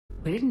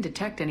We didn't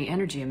detect any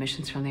energy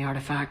emissions from the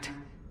artifact.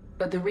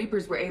 But the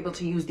Reapers were able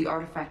to use the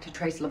artifact to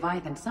trace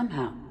Leviathan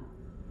somehow.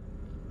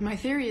 My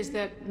theory is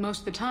that most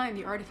of the time,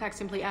 the artifact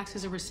simply acts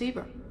as a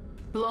receiver.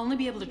 We'll only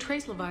be able to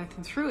trace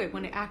Leviathan through it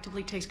when it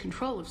actively takes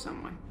control of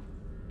someone.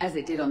 As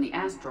it did on the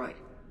asteroid.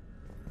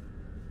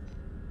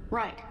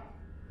 Right.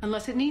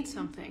 Unless it needs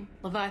something,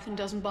 Leviathan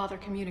doesn't bother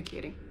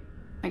communicating.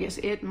 I guess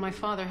it and my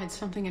father had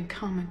something in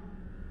common.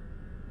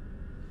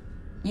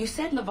 You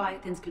said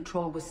Leviathan's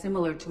control was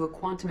similar to a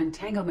quantum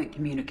entanglement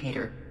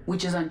communicator,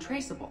 which is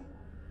untraceable.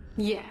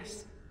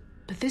 Yes,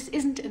 but this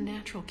isn't a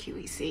natural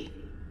QEC.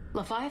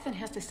 Leviathan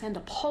has to send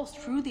a pulse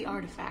through the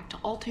artifact to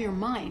alter your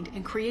mind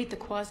and create the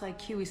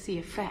quasi-QEC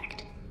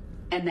effect.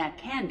 And that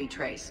can be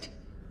traced.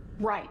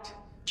 Right.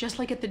 Just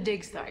like at the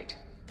dig site.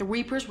 The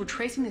Reapers were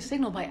tracing the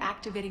signal by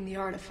activating the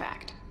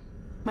artifact.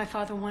 My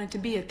father wanted to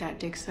be at that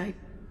dig site.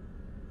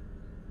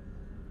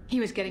 He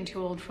was getting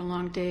too old for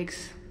long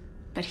digs,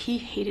 but he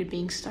hated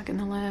being stuck in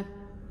the lab.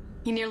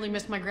 He nearly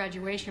missed my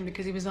graduation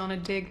because he was on a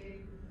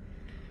dig.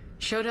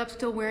 Showed up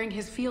still wearing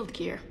his field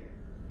gear.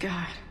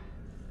 God,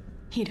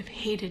 he'd have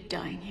hated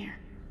dying here.